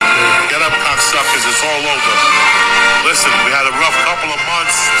up because it's all over. Listen, we had a rough couple of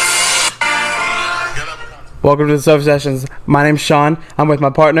months. Welcome to the Sofa Sessions. My name's Sean. I'm with my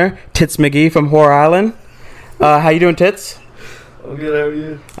partner, Tits McGee from Horror Island. How you doing, Tits? I'm good, how are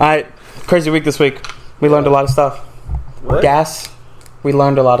you? Alright, crazy week this week. We learned a lot of stuff. What? Gas. We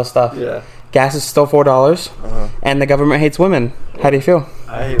learned a lot of stuff. Yeah. Gas is still $4, and the government hates women. How do you feel?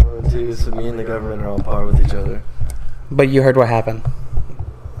 I hate women too, so me and the government are on par with each other. But you heard what happened.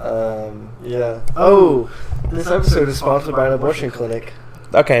 Yeah. Oh, this episode is sponsored by an abortion clinic.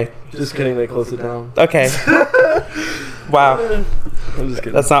 Okay. Just kidding, they closed it down. Okay. Wow. I'm just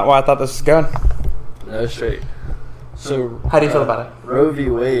kidding. That's not why I thought this was going. No, straight. So, How do you feel about it? Roe v.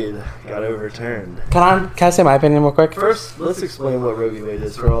 Wade got overturned. Can I say my opinion real quick? First, let's explain what Roe v. Wade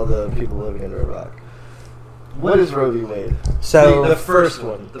is for all the people living in Roebuck. What is Roe v. Wade? So the first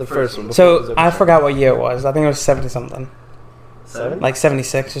one. The first one. So I forgot what year it was. I think it was 70 something. 7? Like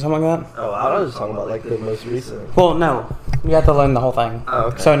 76 or something like that. Oh, I was talking about like the most recent. Well, no. You have to learn the whole thing. Oh,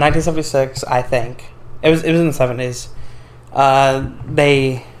 okay. So in 1976, I think it was in the 70s.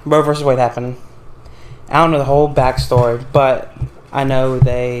 Roe versus Wade happened. I don't know the whole backstory, but I know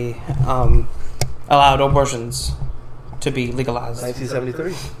they allowed abortions to be legalized.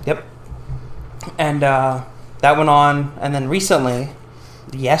 1973. Yep. And that went on, and then recently,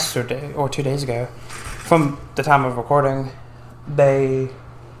 yesterday or 2 days ago, from the time of recording, they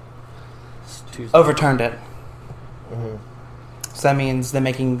overturned it. Mm-hmm. So that means they're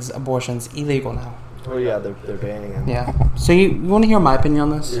making abortions illegal now. Oh yeah, they're banning them. Yeah. So you want to hear my opinion on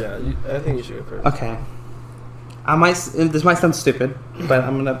this? Yeah, I think you should go first. Okay. This might sound stupid, but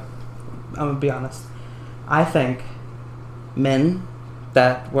I'm gonna be honest. I think men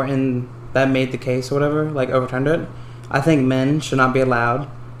that made the case or whatever, like overturned it, I think men should not be allowed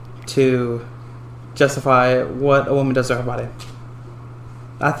to justify what a woman does to her body.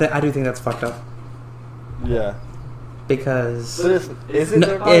 I do think that's fucked up. Yeah. Because... But is it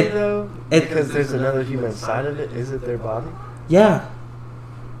their body, though? Because there's another human side of it. Is it their body? Yeah.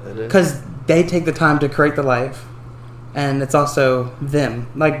 It is? Because they take the time to create the life, and it's also them.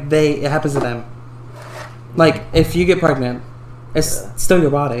 Like, it happens to them. Like, if you get pregnant, it's still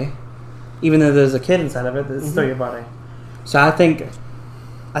your body. Even though there's a kid inside of it, it's still your body. So I think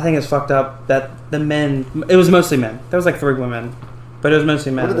it's fucked up that the men... It was mostly men. There was like 3 women, but it was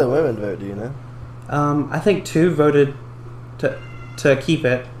mostly men. What did the women vote, do you know? I think 2 voted to keep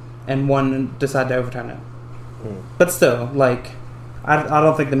it, and 1 decided to overturn it. But still, like, I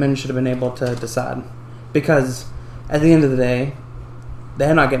don't think the men should have been able to decide, because at the end of the day,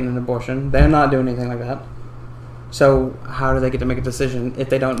 they're not getting an abortion. They're not doing anything like that. So how do they get to make a decision if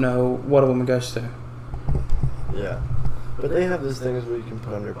they don't know what a woman goes through? Yeah, but they have those things where you can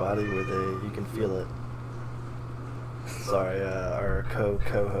put on your body where you can feel it. Sorry, our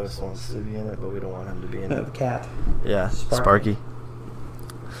co-host wants to be in it, but we don't want him to be in it. The cat. Yeah, Sparky.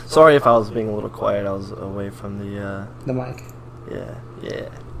 Sorry if I was being a little quiet. I was away from the mic. Yeah.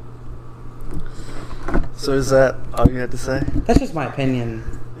 So is that all you had to say? That's just my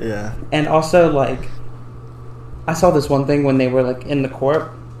opinion. Yeah. And also, like, I saw this one thing when they were, like, in the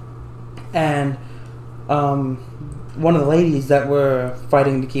court, and one of the ladies that were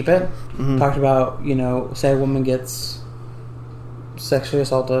fighting to keep it talked about, say a woman gets sexually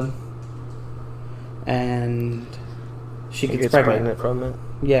assaulted and she gets pregnant from it.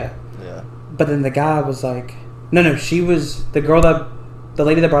 Yeah. But then the guy was like, no, she was the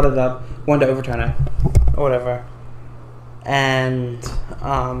lady that brought it up wanted to overturn it or whatever, and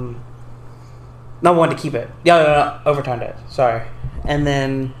not wanted to keep it. No, overturned it. Sorry. And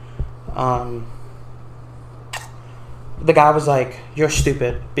then the guy was like, "You're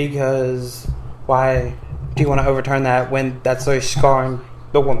stupid, because why do you want to overturn that when that's really scarring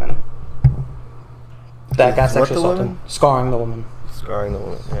the woman?" That got sexually assaulted. Scarring the woman,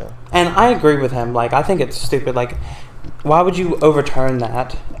 yeah. And I agree with him. Like, I think it's stupid. Like, why would you overturn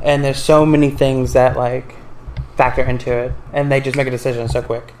that? And there's so many things that, like, factor into it, and they just make a decision so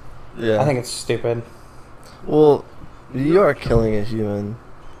quick. Yeah. I think it's stupid. Well, you are killing a human.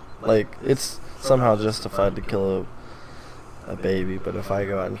 Like, it's somehow justified to kill a baby, but if I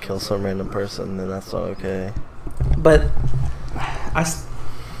go out and kill some random person, then that's not okay. But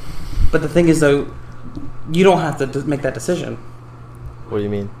the thing is, though, you don't have to make that decision. What do you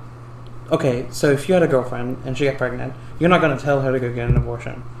mean? Okay, so if you had a girlfriend and she got pregnant, you're not going to tell her to go get an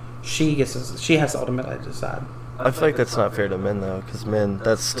abortion. She has to ultimately decide. I feel like that's not fair to men, though, because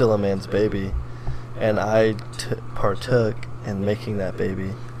that's still a man's baby, and I partook in making that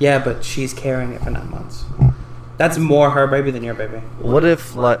baby. Yeah, but she's carrying it for 9 months. That's more her baby than your baby. What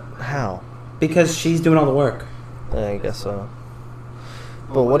if, how? Because she's doing all the work. I guess so.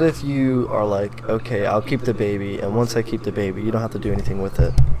 But what if you are like, okay, I'll keep the baby, and once I keep the baby, you don't have to do anything with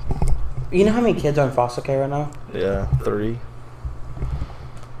it? You know how many kids are in foster care right now? Yeah, 3.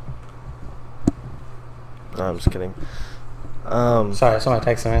 No, I'm just kidding. Sorry, somebody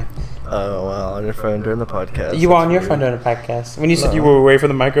texted me. Oh, well, on your phone during the podcast. You were on your weird. phone during the podcast. When you said No. you were away from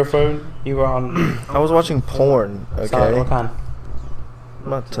the microphone, you were on... I was watching porn, okay? Sorry, what kind? I'm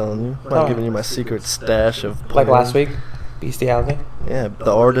not telling you. I'm Tell not me. giving you my secret stash of porn. Like last week? Bestiality? Yeah,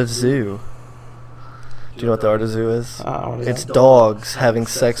 the Art of Zoo. Do you know what the Art of Zoo is? What is It's that? dogs having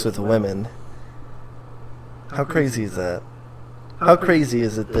sex with women. How crazy is that? How crazy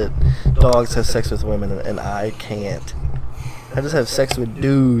is it that dogs have sex with women and I can't? I just have sex with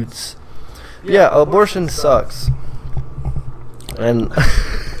dudes. Yeah, abortion sucks. And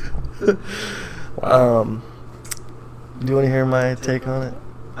do you want to hear my take on it?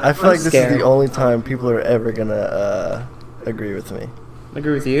 I feel I'm like this is scared. the only time people are ever gonna agree with me.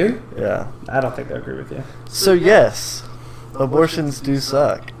 Agree with you? Yeah. I don't think they agree with you. So yes, abortions do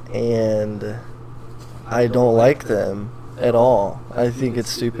suck, and I don't like them at all. I think it's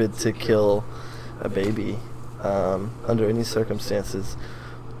stupid to kill a baby under any circumstances.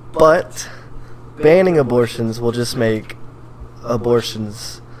 But banning abortions will just make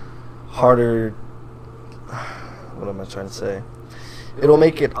abortions harder. What am I trying to say? It'll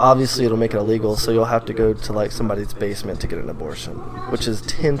make it illegal, so you'll have to go to like somebody's basement to get an abortion, which is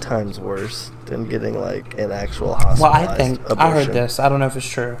 10 times worse than getting like an actual hospitalized Well, I think... abortion. I heard this. I don't know if it's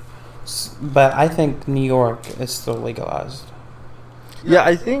true. But I think New York is still legalized. Yeah,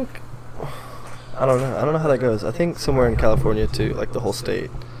 I think... I don't know. I don't know how that goes. I think somewhere in California too, like the whole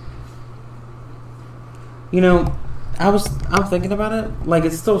state. You know, I'm thinking about it. Like,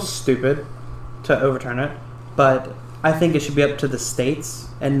 it's still stupid to overturn it, but I think it should be up to the states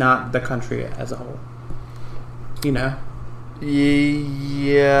and not the country as a whole. You know?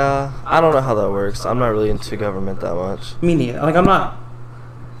 Yeah, I don't know how that works. I'm not really into government that much. Me neither. Like, I'm not...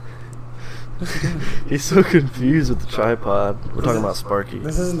 He's so confused with the tripod. We're talking about Sparky.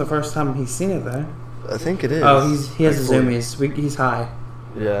 This isn't the first time he's seen it, though. I think it is. Oh, he has the Like, zoomies. He's high.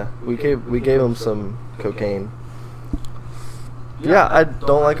 Yeah, we gave him some cocaine. Yeah, I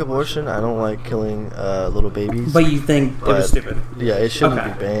don't like abortion. I don't like killing little babies. But you think it was stupid? Yeah, it shouldn't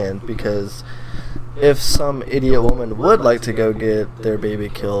Okay. be banned because if some idiot woman would like to go get their baby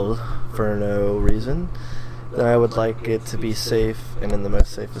killed for no reason, then I would like it to be safe and in the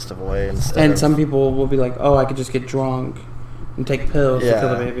most safest of a way. And some people will be like, oh, I could just get drunk and take pills to kill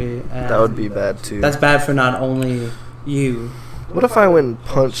the baby. And that would be bad too. That's bad for not only you. What if I went and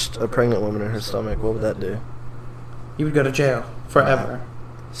punched a pregnant woman in her stomach? What would that do? You would go to jail forever.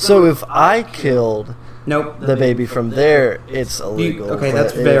 So if I killed Nope. the baby from there, it's illegal. Okay, But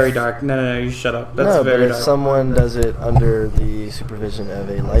that's very if- dark. No, you shut up. That's No, very but if dark. someone does it under the supervision of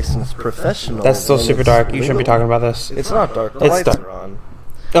a licensed professional, That's still then super it's dark. You shouldn't be legal. talking about this. It's not dark. The It's lights dark. are on.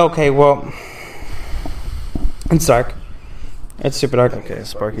 Okay, well, it's dark. It's super dark. Okay,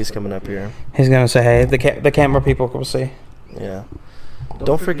 Sparky's coming up here. He's gonna say, "Hey, the camera people will see." Yeah.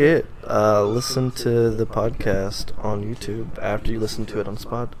 Don't forget, listen to the podcast on YouTube after you listen to it on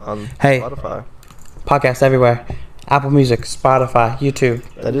Hey. Spotify. Podcast everywhere: Apple Music, Spotify, YouTube.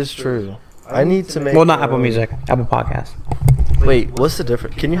 That is true. I need to make. Well, not Apple Music, Apple Podcast. Wait, what's the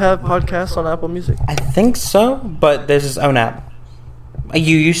difference? Can you have podcasts on Apple Music? I think so, but there's its own app.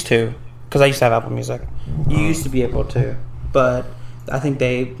 You used to, because I used to have Apple Music. You used to be able to, but I think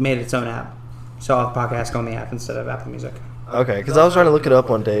they made its own app, so all the podcasts go on the app instead of Apple Music. Okay, because I was trying to look it up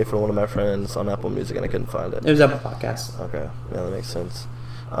one day for one of my friends on Apple Music and I couldn't find it. It was Apple Podcasts. Okay, yeah, that makes sense.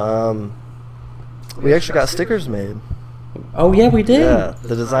 We actually got stickers made. Oh yeah, we did. Yeah,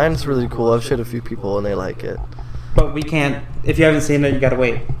 the design's really cool. I've showed a few people and they like it. But we can't. If you haven't seen it, you gotta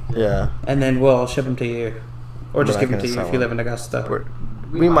wait, Yeah, and then we'll ship them to you, or just We're give not them to you gonna if you sell live in Augusta.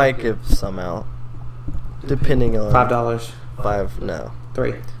 we might give some out, depending on $5, 5. No,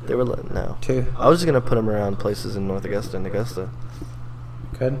 $3, they were no. $2. I was just gonna put them around places in North Augusta and Augusta.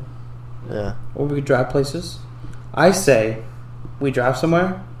 Good. Yeah. Or we could drive places. I say we drive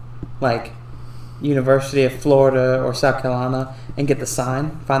somewhere, like University of Florida or South Carolina, and get the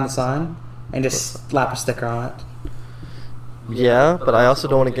sign, find the sign, and just slap a sticker on it. Yeah, but I also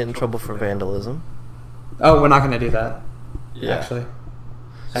don't want to get in trouble for vandalism. Oh, we're not going to do that, Yeah. actually.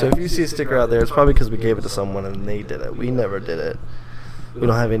 So if you see a sticker out there, it's probably because we gave it to someone and they did it. We never did it. We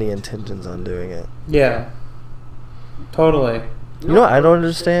don't have any intentions on doing it. Yeah. Totally. You know what I don't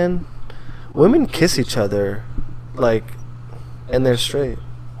understand? Women kiss each other, like, and they're straight.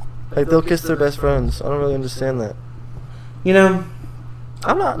 Like, they'll kiss their best friends. I don't really understand that. You know,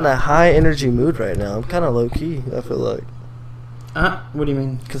 I'm not in a high energy mood right now. I'm kind of low key, I feel like. What do you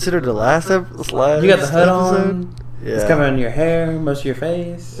mean? Considered the last You got the hood on. Yeah. It's covering your hair, most of your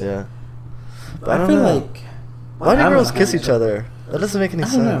face. Yeah. But I don't feel know. like... Why do I don't girls know. kiss each other? That doesn't make any I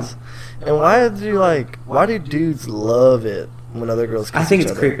don't know. sense. And why do dudes love it when other girls kiss each other? I think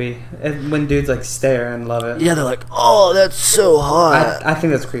it's creepy. When dudes, like, stare and love it. Yeah, they're like, oh, that's so hot. I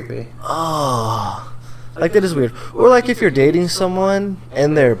think that's creepy. Oh. Like, that is weird. Or, like, if you're dating someone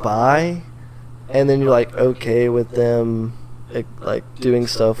and they're bi, and then you're, like, okay with them, like, doing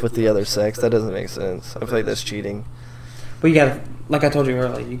stuff with the other sex, that doesn't make sense. I feel like that's cheating. But you gotta... Like I told you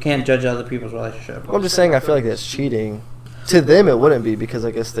earlier, you can't judge other people's relationship. Well, I'm just saying I feel like that's cheating. To them, it wouldn't be because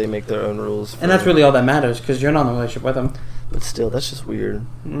I guess they make their own rules. And that's really all that matters because you're not in a relationship with them. But still, that's just weird.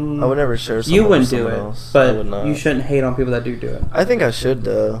 I would never share someone You wouldn't with do someone it, else. I would but not. you shouldn't hate on people that do it. I think I should,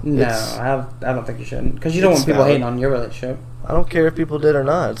 though. No, It's- I don't think you shouldn't because you don't want it's people valid. hating on your relationship. I don't care if people did or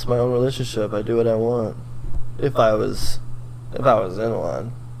not. It's my own relationship. I do what I want. If I was in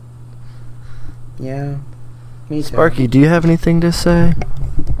one. Yeah, me too. Sparky, do you have anything to say?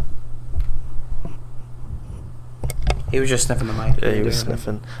 He was just sniffing the mic. Yeah, he was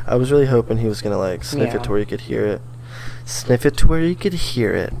sniffing. I was really hoping he was gonna like sniff Yeah. it to where you could hear it. Sniff it to where you could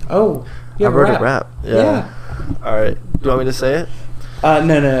hear it. Oh, you I have wrote a rap. Yeah. All right. Do you want me to say it?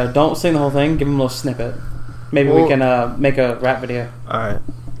 No. Don't sing the whole thing. Give him a little snippet. Maybe we Well- can make a rap video. All right.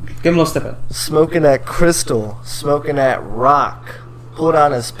 Give him a little snippet. Smoking that crystal, smoking that rock. Put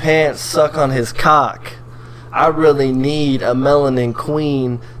on his pants, suck on his cock. I really need a melanin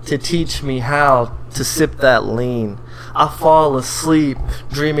queen to teach me how to sip that lean. I fall asleep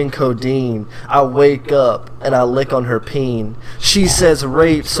dreaming codeine. I wake up and I lick on her peen. She says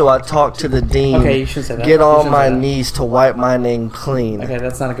rape, so I talk to the dean. Okay, you should say that. Get You on shouldn't my say that. knees to wipe my name clean. Okay,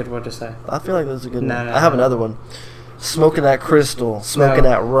 that's not a good word to say. I feel like that's a good No, one. no, I have no. another one. Smoking that crystal, smoking No,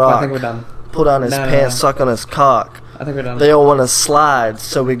 that rock. I think we're done. Put on his No, no, pants, no. suck on his cock. I think we're done. They all want to slide,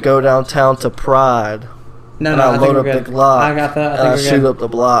 so we go downtown to Pride. No, and no, I I think load we're up good. the Glock. I got that. I and think I we're shoot good. up the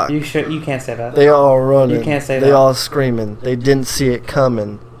block. You can't say that. They all running. You can't say They that. all screaming. They didn't see it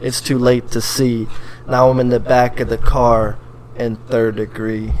coming. It's too late to see. Now I'm in the back of the car in third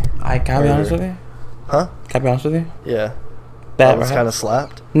degree. Can I be Murder. honest with you? Huh? Can I be honest with you? Yeah. That was right? kind of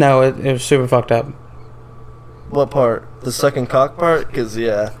slapped. No, it was super fucked up. What part? The sucking cock part? Because,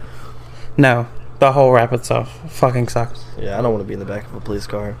 yeah. No, the whole rap itself fucking sucks. Yeah, I don't want to be in the back of a police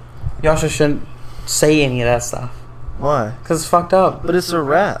car. Y'all shouldn't say any of that stuff Why? because it's fucked up. But it's a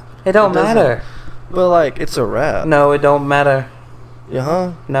rap. It don't doesn't- matter. But, like, it's a rap. No, it don't matter. Yeah,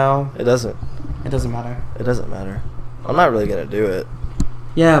 huh? No, It doesn't. it doesn't matter. It doesn't matter. I'm not really going to do it.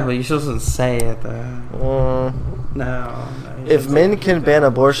 Yeah, but you shouldn't say it though. No. You If shouldn't men say can ban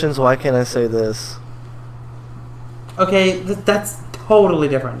abortions, why can't I say this? it. Okay, that's totally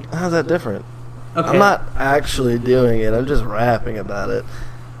different. How's that different? Okay. I'm not actually doing it. I'm just rapping about it.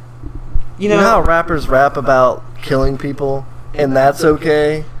 You You know how know, rappers rap about killing people, and that's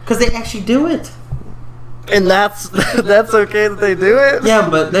okay, because they actually do it. and that's that's okay that they do it. Yeah,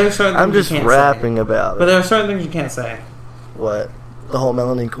 but there are certain things I'm just you can't rapping say. about But it. there are certain things you can't say. What? The whole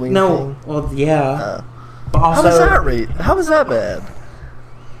Melanie Queen No, thing. well, yeah. But How also, was that rate? How was that bad?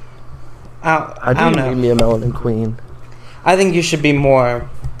 I do don't know. need me a Melanin Queen. I think you should be more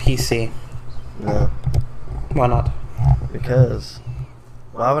PC. No, Why not? because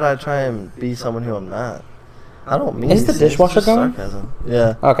why would I try and be someone who I'm not? I don't mean. Is the these things, dishwasher it's just going? Sarcasm.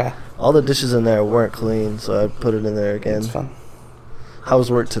 Yeah. Okay, All the dishes in there weren't clean, so I put it in there again. it's fun. How was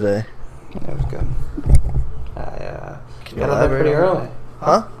work today? It was good. I Can you got out there pretty elaborate on early.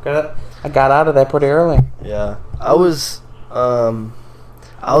 Huh? I got out of there pretty early. Yeah. I was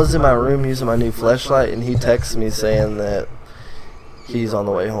in my room using my new flashlight, and he texted me saying that he's on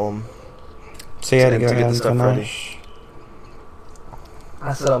the way home. So you had to To go get the in stuff tonight. ready.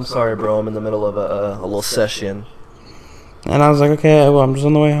 I said, I'm sorry, bro. I'm in the middle of a little session. And I was like, okay, well, I'm just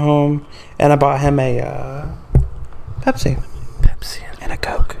on the way home. And I bought him a Pepsi Pepsi and a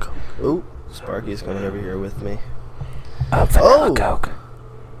Coke. Ooh, Sparky's coming over here with me. Vanilla Oh! Coke.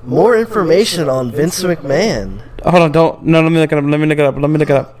 More information on Vince McMahon. Hold on, don't. No, let me look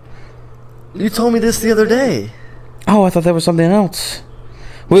it up. You told me this the other day. Oh, I thought that was something else.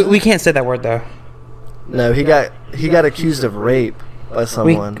 We can't say that word though. No, he got accused of rape by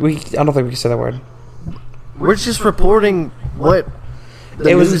someone. I don't think we can say that word. We're just reporting what the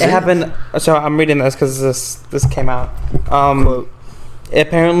news It is. happened. So I'm reading this because this came out. Quote.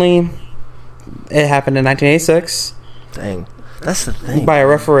 Apparently, it happened in 1986 Dang, that's the thing. by a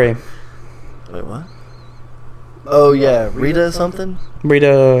referee. Wait, what? Oh yeah, Rita something.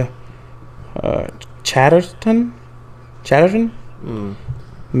 Rita Chatterton. Hmm.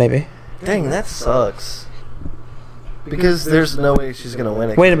 Maybe. Dang, that sucks. Because there's no way she's going to win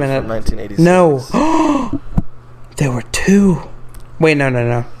it. Wait a minute. 1986. No. There were 2. Wait, no.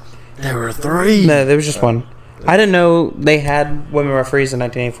 There were 3. No, there was just 1. I didn't know they had women referees in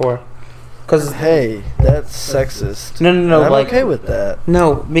 1984. Cause hey, that's sexist. No. And I'm like, okay with that.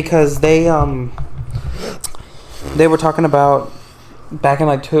 No, because they were talking about back in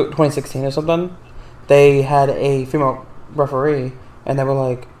like 2016 or something. They had a female referee, and they were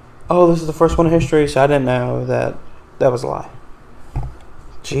like, "Oh, this is the first one in history." So I didn't know that was a lie.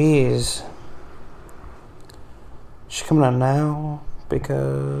 Jeez, she's coming out now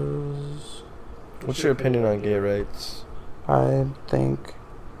because. What's your opinion on gay rights? I think.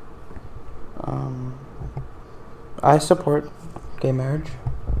 I support gay marriage.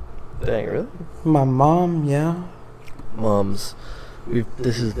 Dang, really? My mom, yeah. Moms.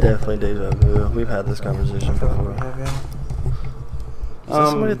 This is definitely deja vu. We've had this conversation before. Is that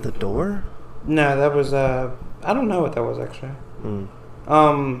somebody at the door? No, that was, I don't know what that was, actually.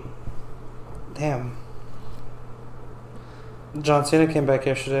 Damn. John Cena came back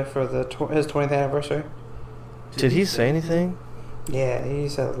yesterday for his 20th anniversary. Did he say anything? Yeah, he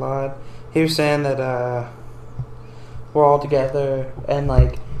said a lot. He was saying that, we're all together, and,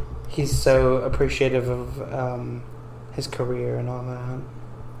 like, he's so appreciative of, his career and all that.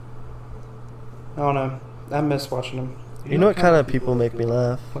 I don't know. I miss watching him. You know what kind of people make me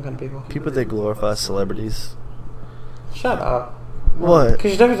laugh? What kind of people? People that glorify celebrities. Shut up. What?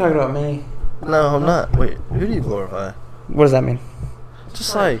 Because you're definitely talking about me. No, I'm not. Wait, who do you glorify? What does that mean?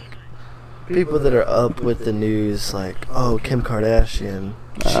 Just like people that are up with the news, like, oh, Kim Kardashian.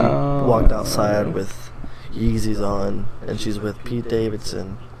 She walked outside with Yeezys on, and she's with Pete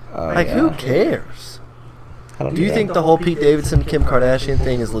Davidson. Who cares? Do you think the whole Pete Davidson, Kim Kardashian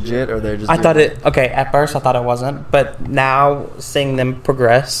thing is legit, or they're just... Okay, at first I thought it wasn't, but now seeing them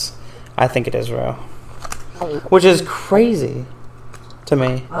progress, I think it is real. Which is crazy to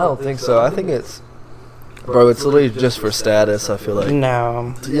me. I don't think so. I think it's... Bro, it's literally just for status, I feel like.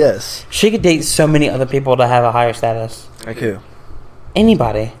 No. Yes. She could date so many other people to have a higher status. Like who?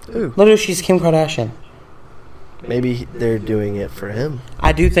 Anybody. Who? Literally, she's Kim Kardashian. Maybe they're doing it for him.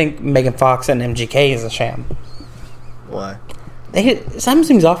 I do think Megan Fox and MGK is a sham. Why? Something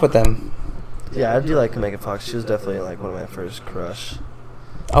seems off with them. Yeah, I do like Megan Fox. She was definitely like one of my first crush.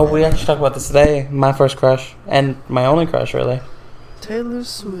 Oh, we actually talked about this today. My first crush. And my only crush, really. Taylor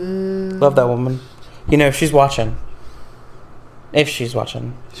Swift. Love that woman. You know, if she's watching. If she's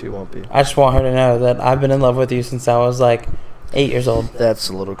watching. She won't be. I just want her to know that I've been in love with you since I was like 8 years old. That's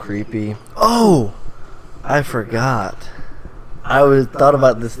a little creepy. Oh! I forgot. I thought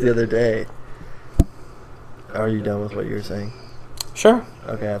about this the other day. Are you done with what you were saying? Sure.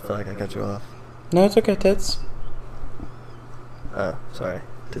 Okay, I feel like I cut you off. No, it's okay, Tits. Oh, sorry.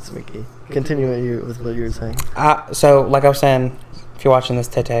 Tits Mickey. Continue with what you were saying. So, like I was saying, if you're watching this,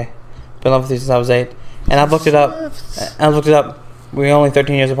 Tete, been in love with you since I was 8. And I've looked it up. We're only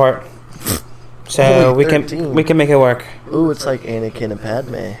 13 years apart. So we can make it work. Ooh, it's like Anakin and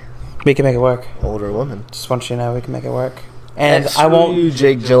Padme. We can make it work. Older woman. Just want you to know we can make it work. And I won't... You,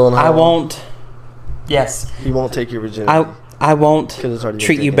 Jake Gyllenhaal. I won't... Yes. He won't take your virginity. I won't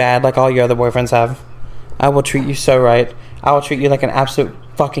treat you bad like all your other boyfriends have. I will treat you so right. I will treat you like an absolute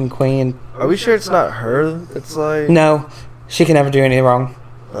fucking queen. Are we sure it's not her that's like... No. She can never do anything wrong.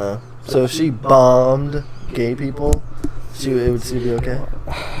 So if she bombed gay people, it would still be okay?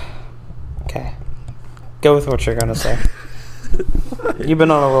 Okay. Go with what you're going to say. You've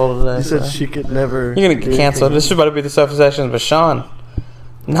been on a roll today. You said she could never... You're going to get canceled. This is about to be the self-possessions with Sean.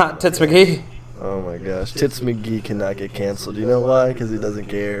 Not Tits McGee. Oh my gosh. Tits McGee cannot get canceled. You know why? Because he doesn't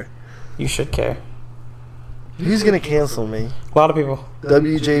care. You should care. Who's going to cancel me? A lot of people.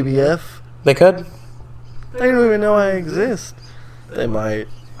 WJBF? They could. They don't even know I exist. They might.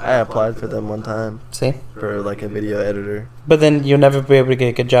 I applied for them one time. See? For like a video editor. But then you'll never be able to get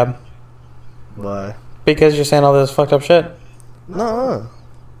a good job. Why? Because you're saying all this fucked up shit. No.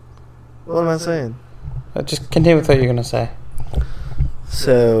 What am I saying? Just continue with what you're going to say.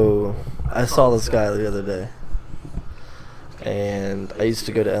 So, I saw this guy the other day. And I used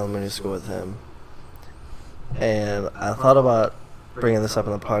to go to elementary school with him. And I thought about bringing this up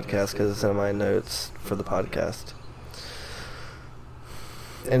in the podcast because it's in my notes for the podcast.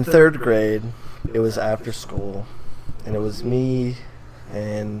 In 3rd grade, it was after school. And it was me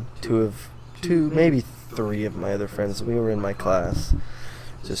and maybe 3 of my other friends. We were in my class,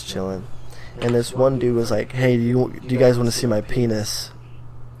 just chilling. And this one dude was like, hey, do you guys want to see my penis?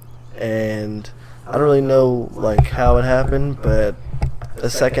 And I don't really know like how it happened, but a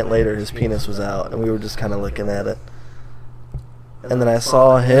second later his penis was out and we were just kind of looking at it. and then I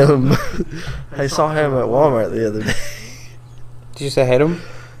saw him. I saw him at Walmart the other day. Did you say hate him?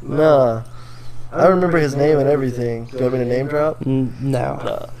 Nah, I remember his name and everything. Do you want me to name drop?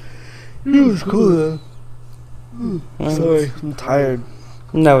 No. He was cool though. Sorry, I'm tired.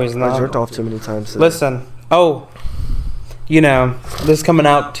 No, he's I not. jerked off too many times today. Listen. Oh, this is coming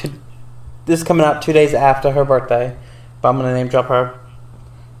out 2 days after her birthday, but I'm gonna name drop her.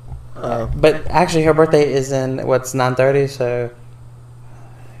 But actually, her birthday is in 9:30, so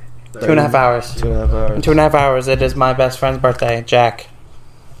 2.5 hours. 2.5 hours. In 2.5 hours, it is my best friend's birthday, Jack.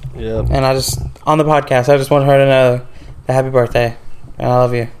 Yep. And I just on the podcast, I just want her to know the happy birthday, and I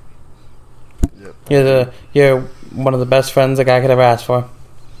love you. Yep. You're one of the best friends a guy could ever ask for.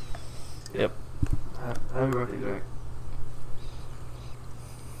 Yep. Happy birthday, Jack.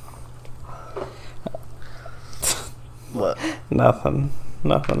 What? Nothing.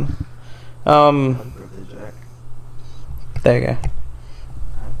 Happy birthday, Jack. There you go.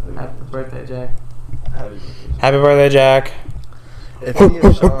 Happy birthday, Jack. Happy birthday, Jack. Happy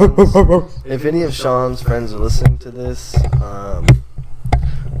birthday, Jack. If any of Sean's friends are listening to this,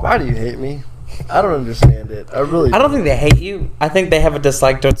 why do you hate me? I don't understand it. I don't think they hate you. I think they have a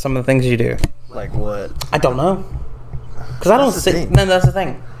dislike towards some of the things you do. Like what? I don't know. Because I don't That's the see. thing. No, that's the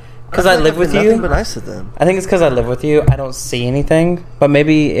thing. Because I live with you. Nothing but nice to them. I think it's because I live with you. I don't see anything. But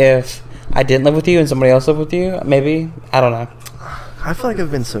maybe if I didn't live with you and somebody else lived with you, maybe. I don't know. I feel like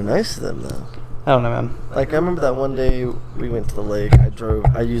I've been so nice to them though. I don't know, man. Like I remember that one day we went to the lake.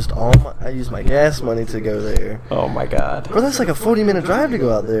 I used my gas money to go there. Oh my god. Bro, that's like a 40-minute drive to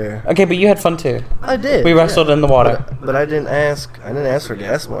go out there. Okay, but you had fun too. I did. We wrestled in the water. But I didn't ask for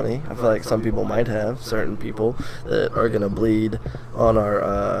gas money. I feel like some people might have, certain people that are gonna bleed on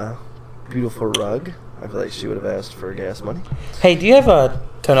our beautiful rug. I feel like she would have asked for gas money. Hey, do you have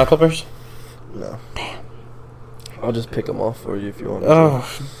toenail clippers? No. Damn. I'll just pick them off for you if you want. Oh,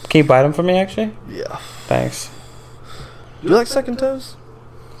 can you buy them for me, actually? Yeah. Thanks. Do you like second toes?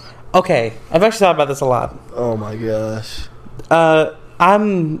 Okay, I've actually thought about this a lot. Oh my gosh.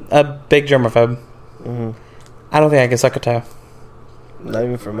 I'm a big germaphobe. Mm-hmm. I don't think I can suck a toe. Not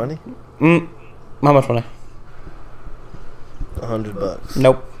even for money? How much money? $100.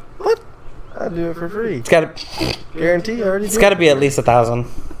 Nope. What? I'd do it for free. It's gotta. Guarantee. I already. It's gotta be at least 1,000.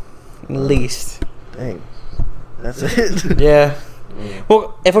 At least. Dang. That's it. Yeah.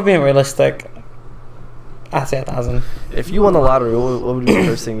 Well, if we're being realistic, I'd say 1,000. If you won the lottery, what would be the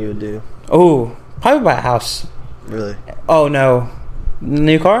first thing you would do? Oh, probably buy a house. Really? Oh no,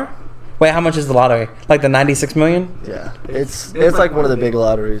 new car? Wait, how much is the lottery? Like the 96 million? Yeah. It's like one of the big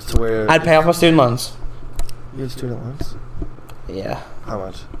lotteries to where I'd pay off my student loans. you have student loans. Yeah, How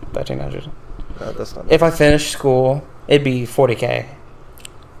much? 1,300. That's not. If I finish school, it'd be 40K.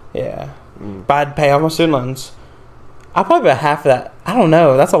 Yeah, but I'd pay off my student loans. I'll probably buy half of that. I don't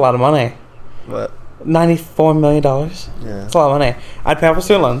know. That's a lot of money. What? $94 million. Yeah. That's a lot of money. I'd pay off my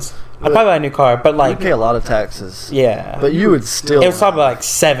student loans. I'd probably buy a new car, but like You pay a lot of taxes. yeah. But you would still. It was probably like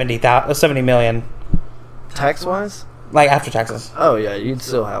 70 million, tax wise. like after taxes. Oh yeah, you'd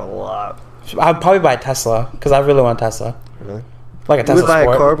still have a lot. I'd probably buy a Tesla because I really want a Tesla, Really? like a You Tesla would buy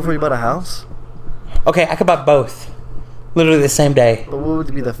Sport. a car before you bought a house. Okay, I could buy both, literally the same day. But what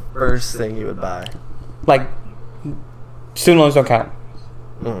would be the first thing you would buy? Like student loans don't count.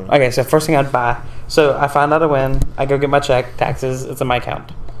 Mm. Okay, so first thing I'd buy. So I find out a win. I go get my check, taxes. It's in my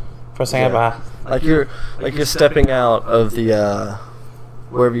account. First thing I buy. Like you're stepping out of the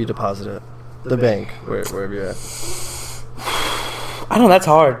wherever you deposit it, the bank, wherever you're at. I don't know. That's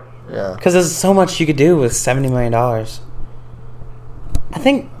hard Yeah. because there's so much you could do with $70 million. I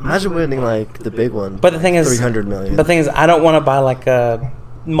think. Imagine winning like the big one. But the thing is, 300 million. But the thing is, I don't want to buy like a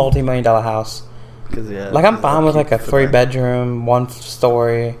multi-million-dollar house. Like I'm fine with like a 3-bedroom,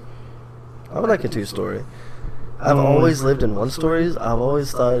 1-story. I would like a 2-story. I've always lived in 1-stories. I've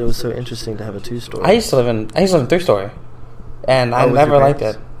always thought it was so interesting to have a 2-story. I used to live in 3-story, and I with never your liked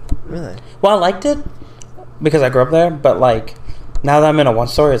it. parents? Really? Well, I liked it because I grew up there, but like now that I'm in a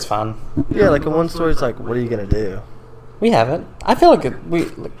 1-story, it's fun. Yeah, like a 1-story is like, what are you gonna do? We have it. I feel like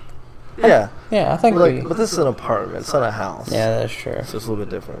Yeah. I think But this is an apartment. It's not a house. Yeah, that's true. So it's a little bit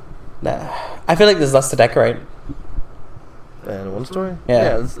different. Nah. I feel like there's less to decorate. And a 1-story?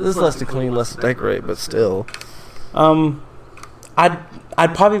 Yeah. There's less to clean, less to decorate, but still. I'd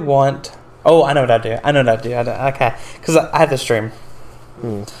probably want. Oh, I know what I'd do. Okay, because I have this dream.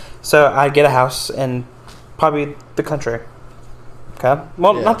 So I'd get a house in probably the country. Okay,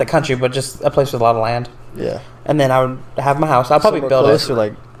 well, Yeah. not the country, but just a place with a lot of land. Yeah. And then I would have my house. I'll probably Somewhere build close it. Or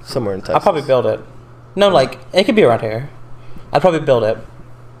like somewhere in Texas. I'll probably build it. No, like it could be around here. I'd probably build it.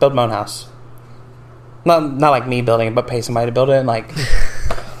 Build my own house. Not like me building it, but pay somebody to build it. And like,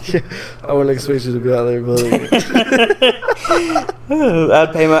 Yeah, I wouldn't expect you to be out there building it.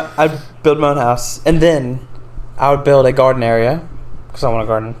 I'd build my own house, and then I would build a garden area because I want a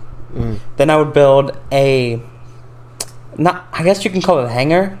garden. Then I would build I guess you can call it a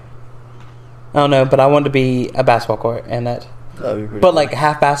hangar. I don't know, but I wanted to be a basketball court in it. That'd be pretty But cool. like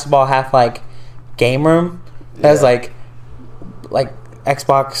half basketball, half like game room. That's like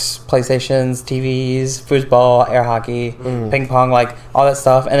Xbox, PlayStations, TVs, foosball, air hockey, ping pong, like all that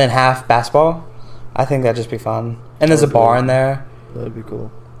stuff, and then half basketball. I think that'd just be fun. And there's a bar in there, That'd be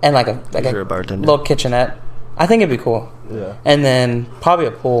cool. and like You're a bartender. little kitchenette. I think it'd be cool. Yeah. And then probably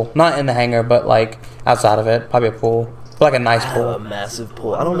a pool, not in the hangar, but like outside of it, probably a pool, but like a nice I have pool. a massive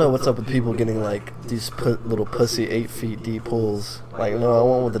pool. I don't know what's up with people getting like these little pussy 8 feet deep pools. Like, no, I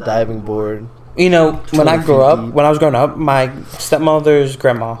want with the diving board. You know, when I 20 grew feet up, deep. when I was growing up, my stepmother's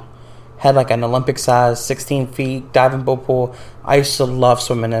grandma had like an Olympic-sized 16 feet diving pool. I used to love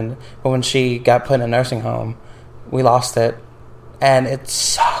swimming in, but when she got put in a nursing home, we lost it, and it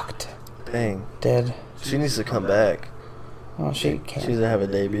sucked. Dang. Did She needs to come back. well, she can't. She needs to have a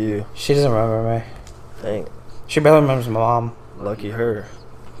debut. She doesn't remember me. Dang. She barely remembers my mom. Lucky her.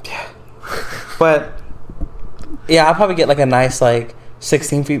 But yeah, I'll probably get like a nice like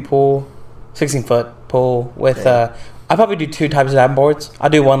 16-foot pool with Dang. I probably do 2 types of diving boards. I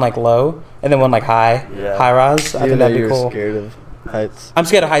do one like low and then one like high rise. I think that'd be cool. Scared of heights. I'm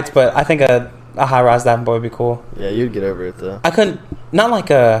scared of heights, but I think a high rise diving board would be cool. Yeah, you'd get over it though. I couldn't, not like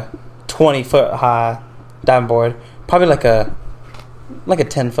a 20-foot high diving board. Probably like a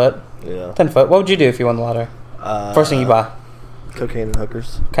 10-foot. Yeah. 10 foot. What would you do if you won the lottery? First thing you buy. Cocaine and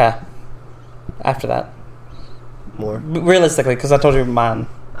hookers. Okay. After that, More. realistically, because I told you mine.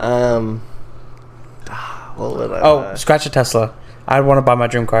 What would I buy? Scratch a Tesla. I'd want to buy my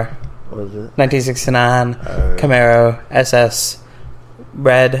dream car. What is it? 1969 Alright. Camaro SS,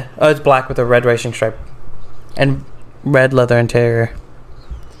 red. Oh, it's black with a red racing stripe, and red leather interior.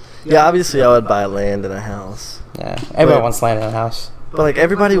 Yeah, obviously I would buy land and a house. Yeah, everybody But- wants land in a house. But like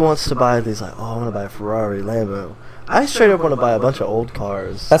everybody wants to buy these like, oh, I want to buy a Ferrari, Lambo. I straight up want to buy a bunch of old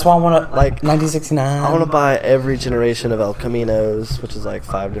cars. That's why I want to Like, 1969. I want to buy every generation of El Caminos, which is like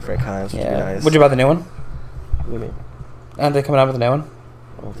 5 different kinds. Which would be Yeah. nice. Would you buy the new one? What do you mean? Aren't they coming out with a new one?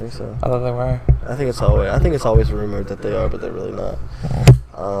 I don't think so. I thought they were. I think it's always rumored that they are, but they're really not.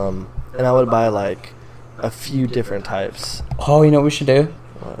 And I would buy like a few different types. Oh, you know what we should do?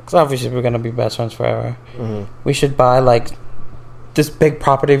 What? Because obviously we're gonna be best friends forever. Mm-hmm. We should buy like this big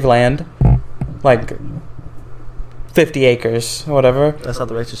property of land, like 50 acres or whatever, That's how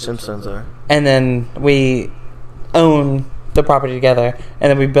the Righteous Gemstones are. and then we own the property together, and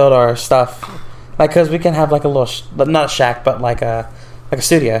then we build our stuff. Like, because we can have like a little, not a shack, but like a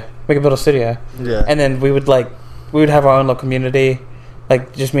studio. We could build a studio, Yeah. and then we would have our own little community,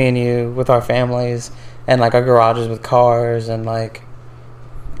 like just me and you with our families, and like our garages with cars and like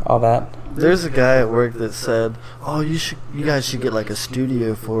all that. There's a guy at work that said, "Oh, you guys should get like a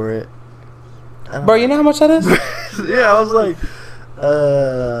studio for it." Bro, you know how much that is? Yeah, I was like,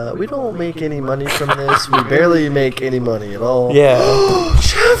 we don't make any money from this. We barely make any money at all. Yeah.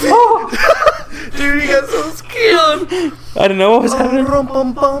 Chevy! Dude, you got so scared. I didn't know what was happening.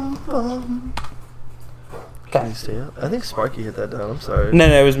 Can you stay up? I think Sparky hit that down. I'm sorry. No,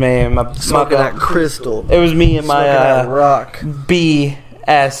 it was me and my Smoking belt. that crystal. It was me and Smoking that my rock.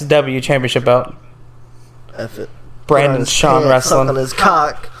 BSW championship belt. F it. Brandon Put on his Sean pants, suck on wrestling. his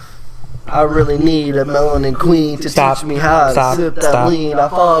cock. I really need a melanin queen to Stop. teach me how Stop. to sip that Stop. lean. I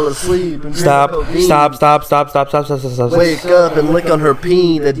fall asleep and drink Stop. codeine. Stop. Wake up and lick on her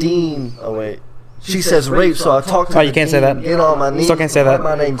peen, the dean. Oh wait, she says rape, so I talk to. Oh, the you can't say dean. that. Get on my knees. Still can't say write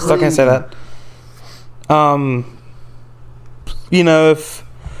my name that. Still can't say clean. that. You know, if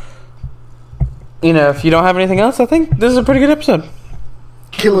you don't have anything else, I think this is a pretty good episode.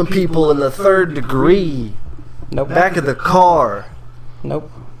 Killing people in the 3rd degree. Nope. Back of the car. Nope.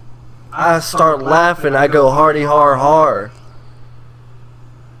 I start laughing. I go hardy har har.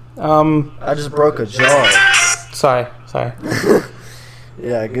 I just broke a jaw. Sorry.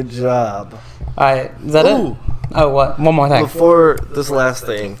 Yeah, good job. Alright, is that Ooh. it? Oh, what? One more thing. Before this last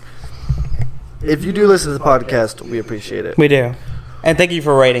thing, if you do listen to the podcast, we appreciate it. We do. And thank you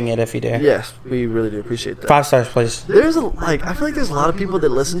for rating it if you do. Yes, we really do appreciate that. 5 stars, please. There's I feel like there's a lot of people that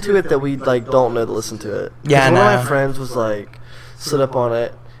listen to it that we don't know to listen to it. 'Cause Yeah, I one of know. my friends was like, stood up on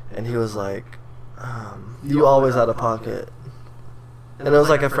it, and he was like, "You always out of pocket." And it was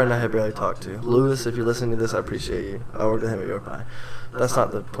like a friend I had barely talked to. Lewis, if you're listening to this, I appreciate you. I worked with him at York Pie. That's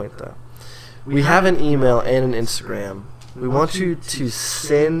not the point though. We have an email and an Instagram. We want you to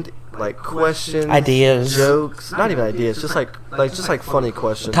send like questions, Ideas. jokes. Not even ideas, just like funny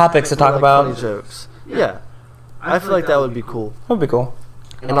questions. Topics to talk about. Funny jokes. Yeah, I feel like that would be cool. That would be cool.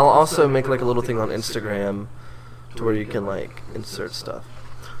 And I'll also make like a little thing on Instagram to where you can like insert stuff.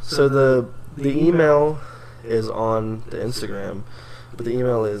 So the email is on the Instagram, but the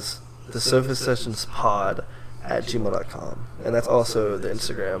email is thesofasessionspod@gmail.com, and that's also the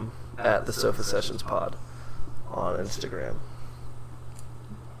Instagram @thesofasessionspod on Instagram.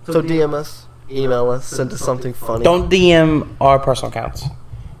 So DM us, email us, send us something funny. Don't DM our personal accounts.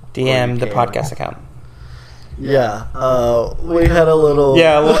 DM the podcast account. Yeah, we had a little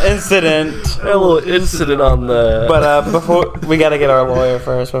incident. a little incident on the. But before we gotta get our lawyer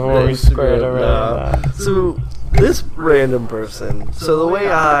first before we square it around. So this random person. So the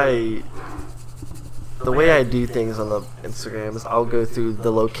way I do things on the Instagram is I'll go through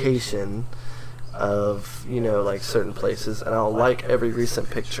the location of like certain places, and I'll like every recent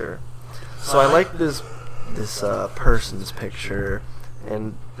picture. So I like this person's picture,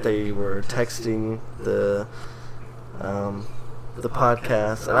 and they were texting the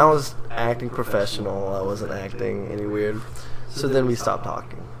podcast, and I was acting professional. I wasn't acting any weird. So then we stopped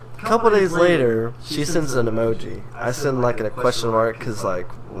talking. A couple days later, she sends an emoji. I send like a question mark because like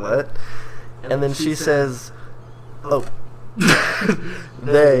what? And then she says, "Oh,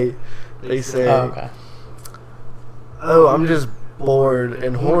 they say, okay. Oh, I'm just bored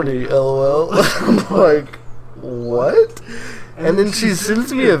and horny, lol." I'm like, what? And then she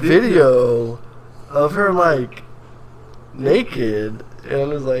sends me a video of her like naked, and I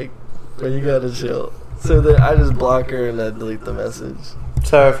was like, "Oh, you gotta chill." So then I just block her and I delete the message.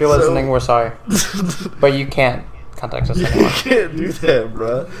 So if you're listening, we're sorry, but you can't contact us anymore. You can't do that,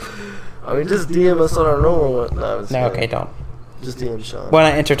 bro. I mean, just DM us on our normal one. No, okay, don't. Just DM Sean. We're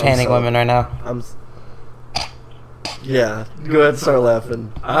not entertaining women right now. Yeah, go ahead and start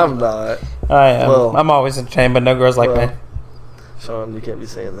laughing. I'm not. I am. Well, I'm always entertained, but no girls like me. Sean, you can't be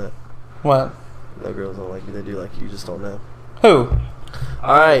saying that. What? No girls don't like you. They do like you. You just don't know. Who?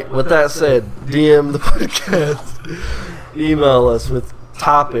 Alright, with that said, DM the podcast. Email us with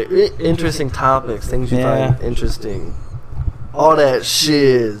interesting topics, things you find interesting. All that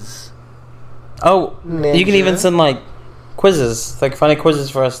shiz. Oh, Ninja. you can even send like quizzes, like funny quizzes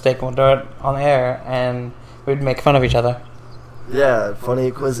for us to take. We'll do it on the air, and we'd make fun of each other. Yeah,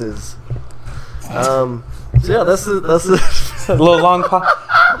 funny quizzes. So yeah, that's a little long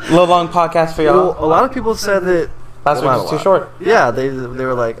podcast for y'all. A lot of people said that last week was too short. Yeah, they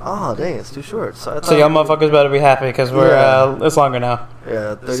were like, "Oh, dang, it's too short." So y'all motherfuckers better be happy because we're it's longer now.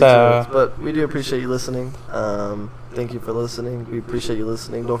 Yeah, 32 minutes. But we do appreciate you listening. Thank you for listening. We appreciate you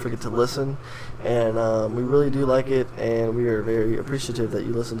listening. Don't forget to listen, and we really do like it, and we are very appreciative that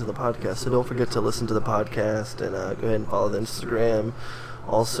you listen to the podcast. So don't forget to listen to the podcast, and go ahead and follow the Instagram.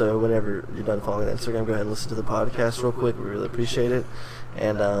 Also, whenever you're done following the Instagram, go ahead and listen to the podcast real quick. We really appreciate it,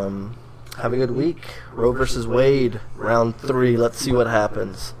 and have a good week. Roe versus Wade, round 3. Let's see what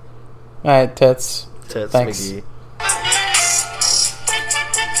happens. All right, tits. Tits, Thanks. McGee.